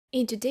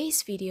In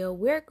today's video,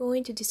 we're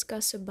going to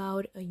discuss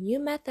about a new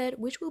method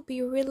which will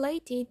be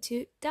related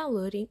to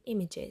downloading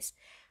images.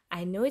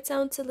 I know it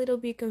sounds a little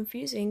bit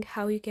confusing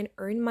how you can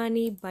earn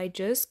money by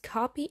just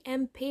copy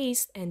and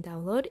paste and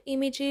download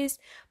images,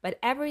 but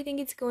everything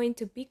is going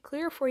to be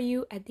clear for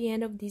you at the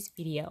end of this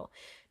video.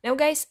 Now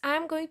guys,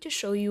 I'm going to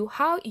show you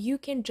how you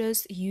can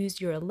just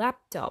use your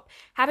laptop,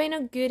 having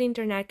a good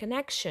internet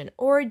connection,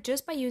 or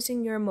just by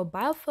using your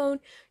mobile phone,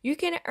 you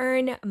can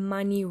earn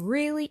money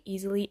really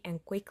easily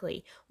and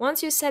quickly.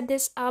 Once you set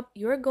this up,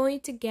 you're going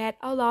to get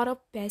a lot of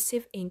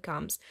passive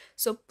incomes.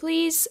 So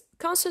please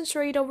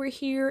concentrate over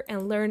here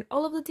and learn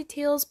all of the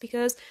details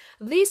because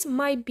this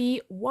might be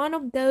one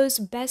of those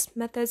best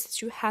methods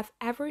that you have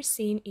ever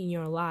seen in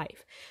your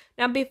life.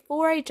 Now,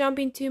 before I jump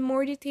into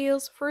more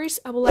details, first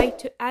I would like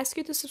to ask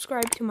you to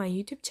subscribe to my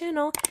YouTube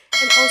channel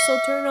and also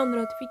turn on the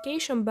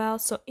notification bell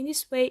so in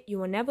this way you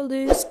will never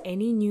lose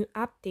any new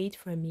update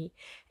from me.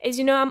 As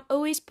you know, I'm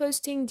always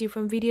posting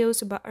different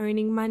videos about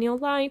earning money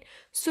online,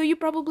 so you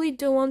probably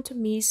don't want to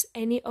miss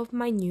any of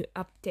my new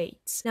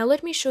updates. Now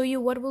let me show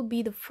you what will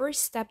be the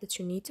first step that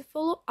you need to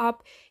follow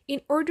up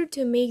in order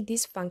to make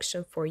this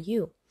function for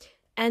you.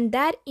 And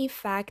that in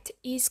fact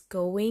is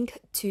going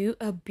to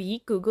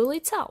be Google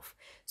itself.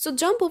 So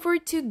jump over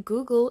to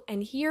Google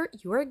and here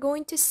you are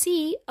going to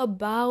see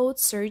about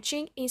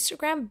searching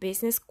Instagram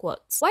business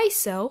quotes. Why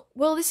so?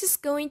 Well, this is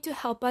going to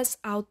help us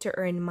out to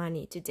earn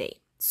money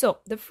today. So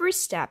the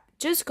first step,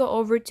 just go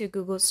over to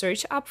Google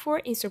search app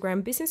for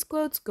Instagram business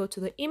quotes, go to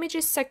the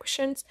images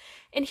sections,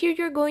 and here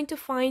you're going to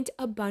find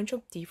a bunch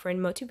of different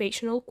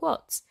motivational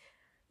quotes.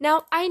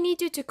 Now, I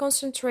need you to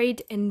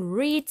concentrate and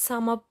read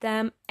some of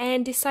them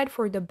and decide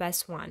for the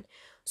best one.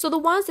 So the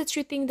ones that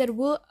you think that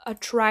will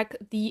attract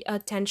the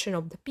attention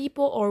of the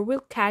people or will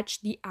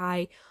catch the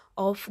eye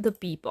of the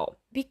people,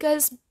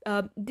 because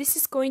this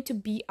is going to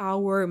be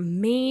our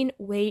main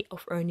way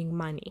of earning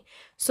money.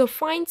 So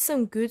find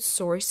some good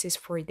sources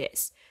for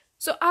this.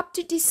 So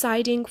after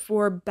deciding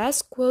for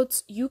best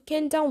quotes, you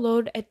can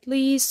download at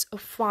least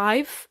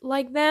 5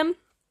 like them,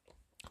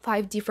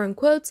 5 different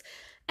quotes,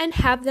 and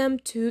have them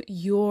to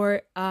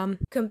your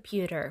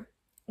computer.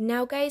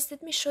 Now guys,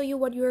 let me show you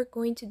what you're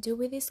going to do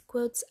with these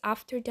quotes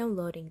after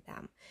downloading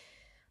them.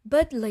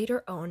 But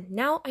later on,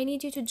 now I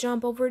need you to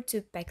jump over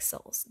to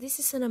Pexels. This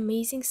is an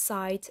amazing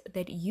site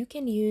that you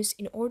can use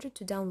in order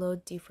to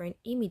download different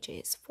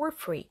images for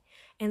free,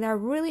 and they're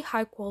really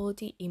high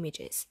quality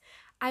images.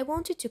 I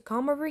want you to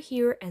come over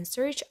here and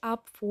search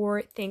up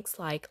for things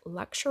like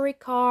luxury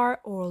car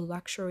or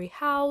luxury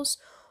house,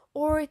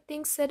 or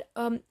things that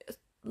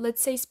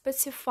let's say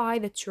specify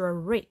that you're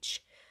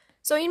rich.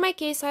 So in my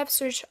case, I've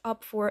searched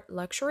up for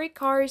luxury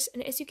cars,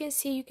 and as you can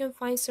see, you can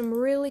find some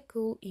really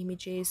cool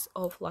images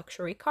of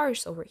luxury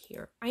cars over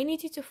here. I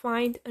need you to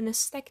find an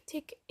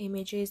aesthetic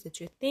images that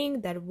you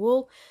think that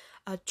will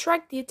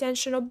attract the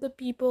attention of the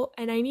people,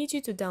 and I need you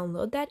to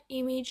download that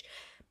image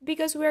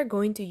because we are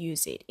going to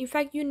use it. In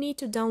fact, you need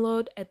to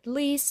download at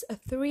least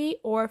 3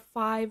 or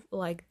 5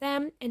 like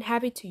them and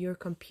have it to your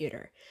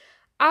computer.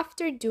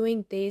 After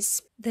doing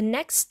this, the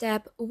next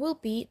step will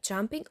be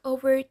jumping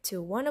over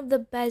to one of the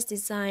best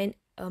design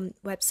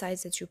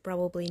websites that you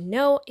probably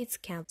know. It's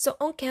Canva. So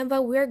on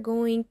Canva, we're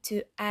going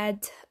to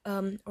add,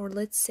 or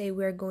let's say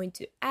we're going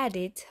to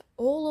edit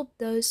all of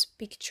those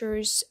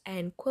pictures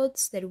and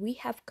quotes that we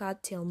have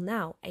got till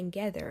now and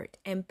gathered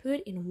and put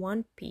in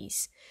one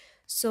piece.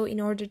 So in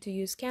order to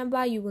use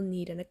Canva, you will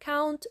need an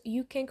account.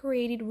 You can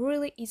create it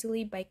really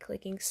easily by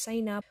clicking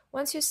sign up.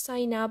 Once you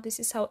sign up, this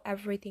is how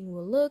everything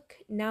will look.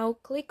 Now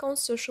click on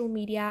social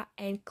media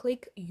and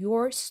click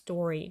your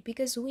story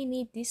because we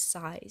need this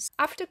size.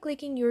 After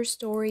clicking your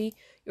story,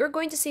 you're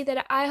going to see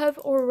that I have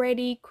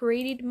already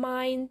created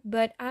mine,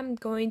 but I'm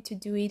going to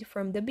do it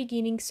from the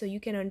beginning so you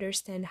can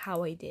understand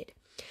how I did.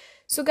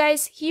 So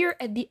guys, here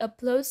at the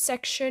upload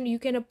section, you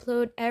can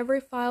upload every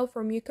file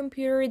from your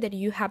computer that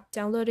you have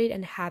downloaded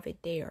and have it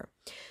there.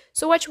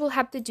 So what you will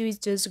have to do is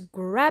just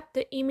grab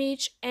the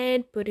image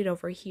and put it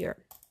over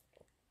here.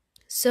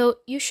 So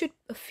you should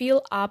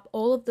fill up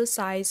all of the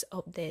size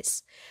of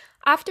this.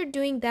 After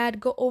doing that,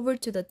 go over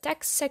to the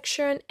text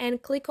section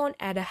and click on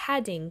add a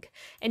heading.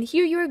 And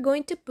here you're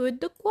going to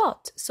put the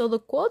quote. So the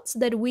quotes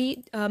that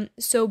we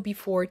saw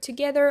before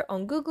together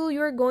on Google,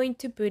 you're going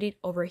to put it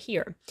over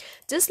here.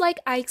 Just like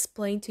I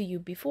explained to you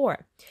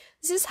before.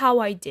 This is how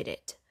I did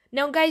it.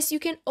 Now guys, you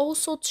can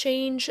also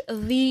change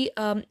the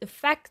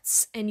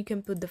effects and you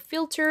can put the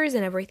filters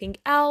and everything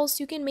else.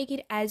 You can make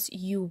it as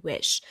you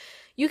wish.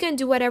 You can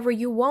do whatever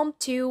you want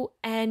to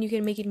and you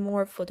can make it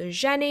more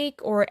photogenic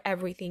or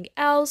everything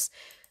else.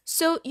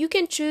 So you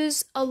can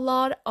choose a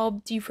lot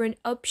of different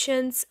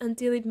options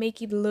until it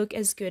make it look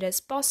as good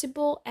as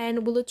possible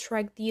and will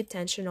attract the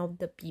attention of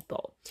the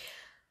people.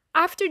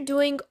 After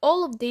doing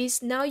all of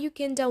this, now you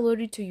can download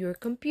it to your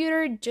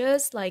computer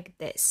just like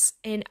this.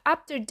 And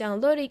after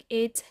downloading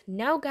it,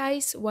 now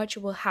guys, what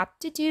you will have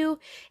to do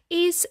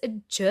is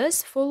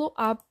just follow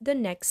up the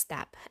next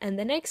step. And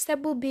the next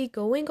step will be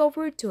going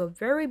over to a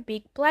very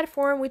big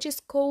platform which is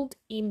called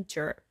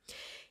Imgur.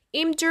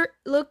 Imgur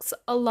looks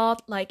a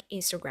lot like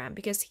Instagram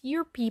because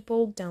here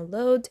people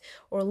download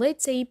or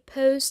let's say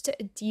post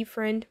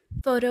different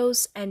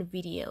photos and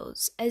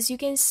videos. As you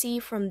can see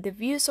from the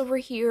views over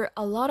here,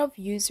 a lot of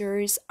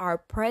users are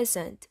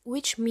present,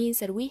 which means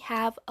that we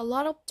have a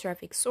lot of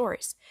traffic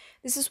source.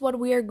 This is what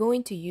we are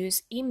going to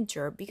use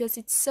Imgur because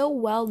it's so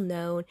well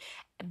known,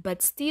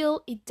 but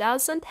still it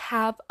doesn't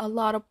have a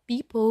lot of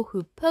people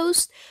who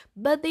post,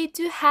 but they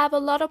do have a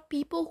lot of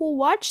people who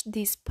watch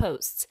these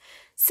posts.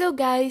 So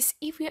guys,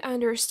 if you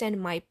understand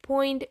my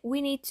point,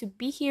 we need to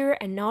be here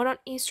and not on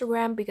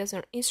Instagram because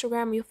on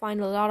Instagram you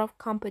find a lot of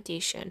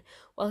competition.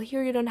 Well,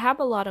 here you don't have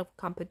a lot of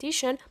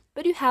competition,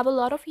 but you have a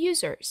lot of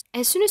users.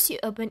 As soon as you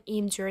open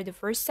Imgur, the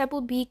first step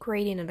will be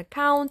creating an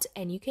account,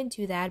 and you can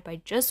do that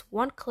by just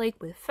one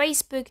click with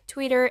Facebook,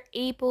 Twitter,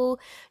 Apple,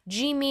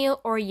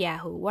 Gmail, or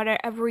Yahoo,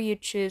 whatever you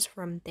choose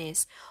from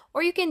this.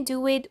 Or you can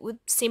do it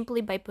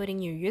simply by putting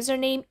your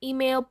username,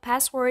 email,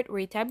 password,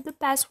 retype the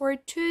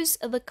password, choose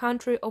the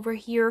country over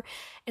here,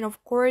 and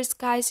of course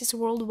guys, it's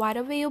worldwide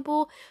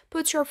available.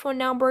 Put your phone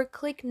number,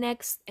 click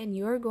next, and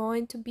you're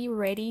going to be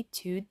ready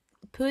to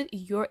put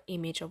your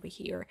image over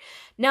here.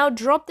 Now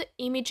drop the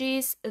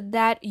images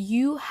that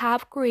you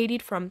have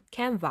created from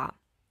Canva.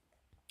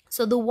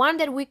 So the one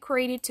that we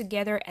created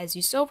together, as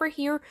you saw over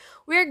here,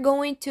 we're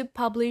going to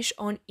publish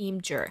on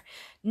Imgur.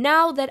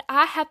 Now that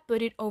I have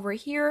put it over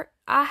here,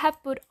 I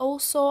have put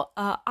also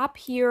up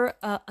here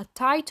a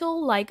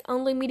title like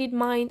Unlimited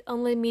Mind,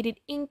 Unlimited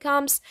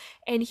Incomes,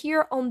 and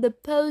here on the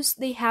post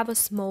they have a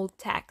small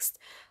text.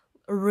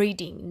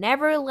 Reading.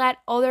 Never let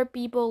other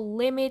people's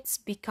limits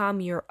become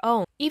your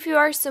own. If you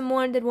are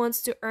someone that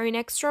wants to earn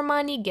extra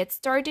money, get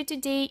started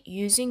today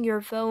using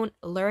your phone,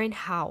 learn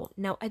how.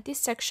 Now at this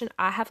section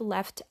I have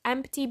left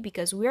empty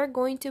because we are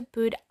going to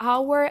put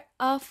our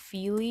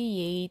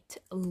affiliate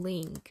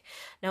link.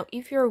 Now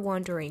if you're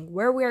wondering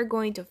where we are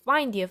going to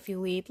find the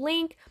affiliate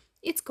link,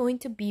 it's going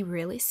to be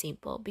really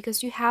simple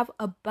because you have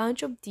a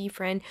bunch of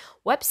different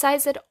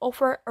websites that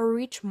offer a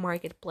rich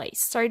marketplace,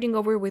 starting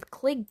over with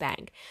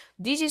ClickBank,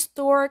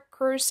 Digistore,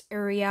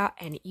 Coursera,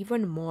 and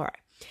even more.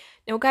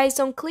 Now guys,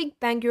 on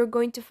ClickBank you're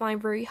going to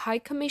find very high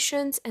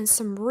commissions and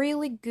some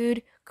really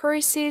good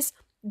courses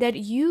that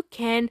you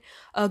can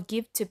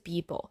give to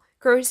people.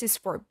 Courses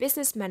for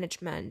business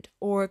management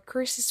or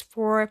courses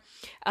for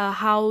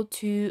how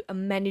to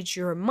manage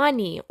your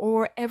money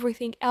or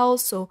everything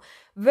else. So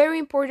very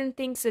important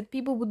things that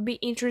people would be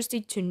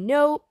interested to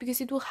know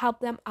because it will help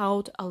them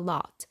out a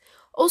lot.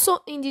 Also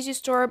in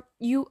Digistore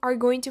you are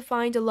going to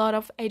find a lot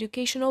of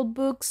educational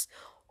books,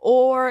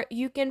 or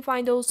you can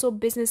find also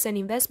business and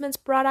investments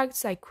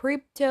products like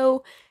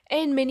crypto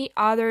and many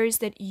others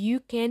that you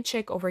can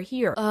check over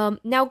here.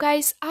 Now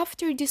guys,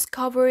 after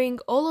discovering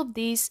all of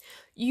these,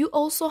 you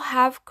also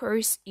have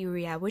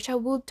Coursera, which I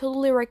would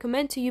totally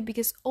recommend to you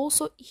because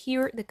also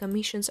here the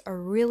commissions are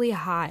really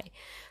high.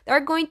 They're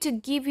going to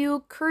give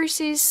you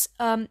courses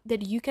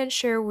that you can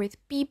share with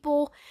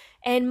people,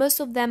 and most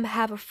of them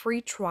have a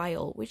free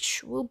trial,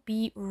 which will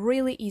be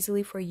really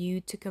easily for you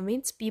to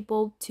convince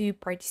people to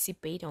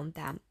participate on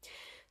them.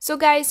 So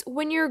guys,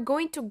 when you're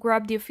going to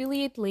grab the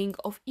affiliate link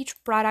of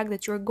each product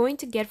that you're going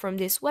to get from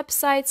these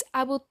websites,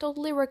 I would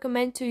totally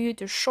recommend to you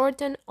to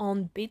shorten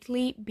on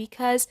Bitly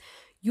because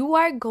you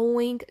are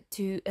going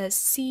to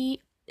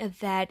see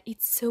that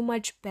it's so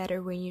much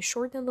better when you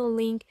shorten the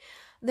link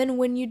than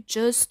when you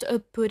just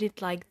put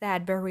it like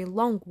that, very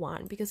long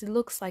one, because it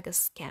looks like a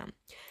scam.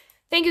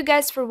 Thank you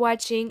guys for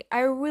watching.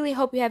 I really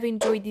hope you have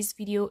enjoyed this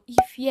video.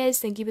 If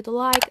yes, then give it a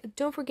like.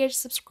 Don't forget to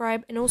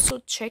subscribe and also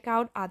check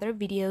out other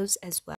videos as well.